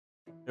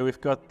We've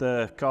got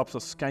the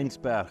Kaapzicht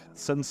Skuinsberg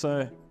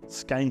Cinsaut.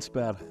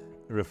 Skuinsberg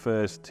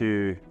refers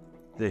to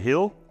the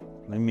hill.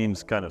 It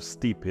means kind of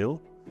steep hill.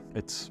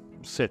 It's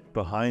set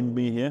behind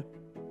me here,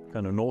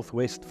 kind of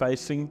northwest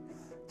facing.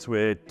 It's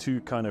where two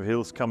kind of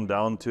hills come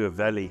down to a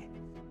valley.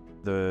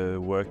 The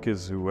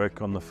workers who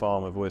work on the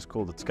farm have always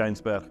called it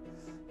Skuinsberg.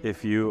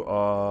 If you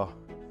are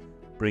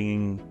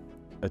bringing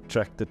a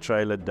tractor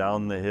trailer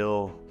down the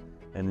hill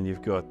and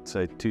you've got,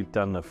 say, 2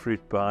 tons of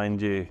fruit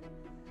behind you,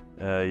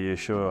 you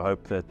sure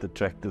hope that the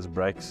tractor's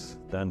brakes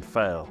don't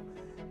fail.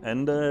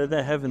 And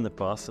they have in the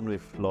past, and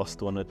we've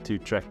lost 1 or 2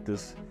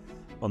 tractors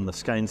on the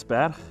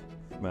Skuinsberg.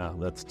 Well,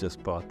 that's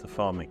just part of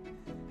farming.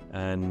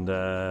 And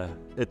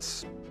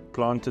it's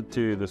planted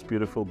to this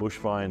beautiful bush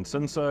vine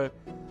Cinsaut.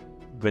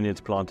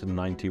 Vineyard's planted in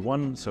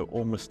 91, so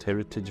almost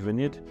heritage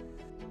vineyard.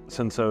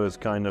 Cinsaut is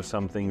kind of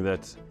something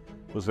that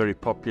was very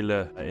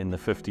popular in the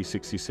 50s,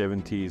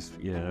 60s,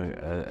 70s, you know,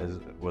 as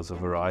was a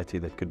variety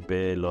that could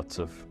bear lots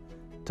of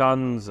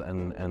tons,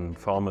 and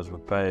farmers were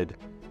paid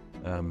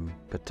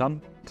per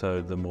ton.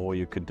 So the more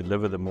you could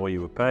deliver, the more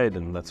you were paid,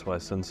 and that's why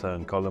Cinsaut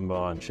and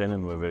Colombar and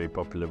Chenin were very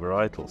popular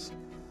varietals.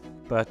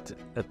 But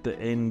at the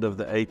end of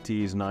the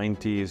 80s,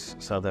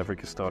 90s, South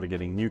Africa started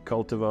getting new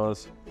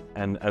cultivars,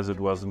 and as it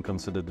wasn't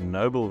considered a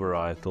noble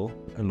varietal,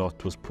 a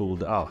lot was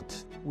pulled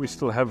out. We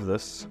still have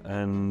this,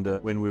 and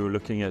when we were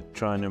looking at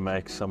trying to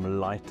make some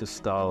lighter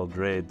styled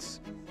reds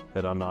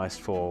that are nice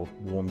for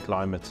warm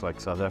climates like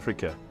South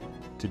Africa,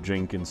 to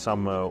drink in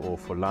summer or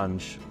for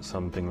lunch,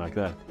 something like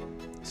that.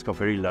 It's got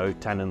very low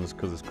tannins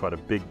because it's quite a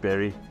big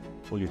berry.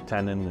 All your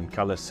tannin and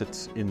color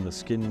sits in the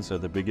skin, so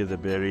the bigger the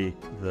berry,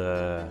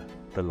 the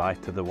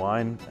lighter the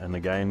wine. And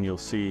again, you'll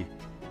see,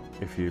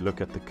 if you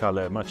look at the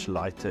color, much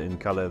lighter in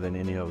color than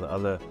any of the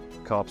other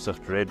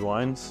Kaapzicht red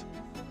wines.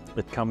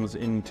 It comes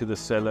into the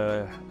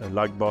cellar,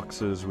 lug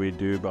boxes. We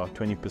do about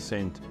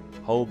 20%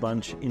 whole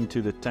bunch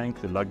into the tank,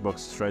 the lug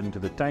box straight into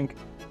the tank.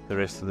 The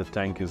rest of the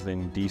tank is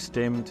then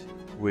destemmed.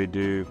 We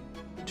do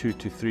 2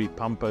 to 3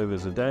 pump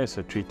overs a day,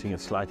 so treating it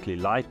slightly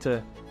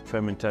lighter.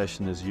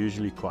 Fermentation is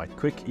usually quite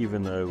quick,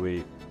 even though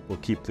we will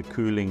keep the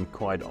cooling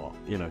quite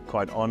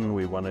on.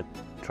 We want to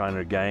try and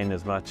regain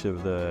as much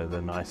of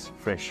the nice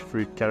fresh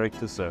fruit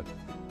character, so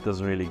it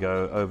doesn't really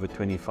go over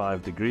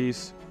 25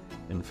 degrees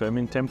in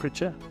ferment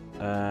temperature.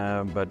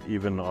 But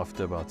even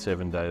after about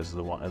 7 days,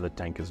 the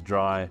tank is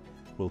dry.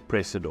 We'll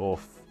press it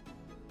off,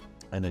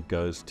 and it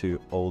goes to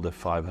older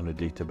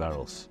 500-liter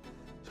barrels.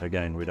 So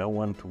again, we don't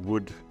want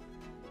wood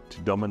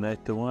to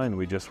dominate the wine.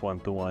 We just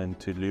want the wine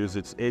to lose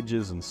its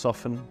edges and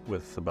soften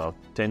with about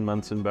 10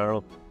 months in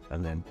barrel,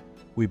 and then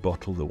we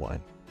bottle the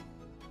wine.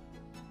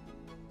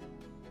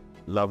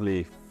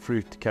 Lovely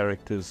fruit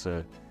characters,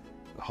 a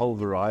whole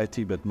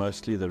variety, but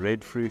mostly the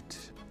red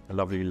fruit. A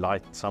lovely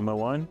light summer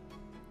wine.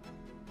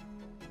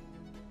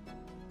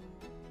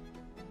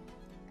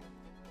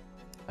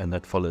 And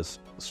that follows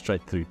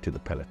straight through to the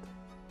palate.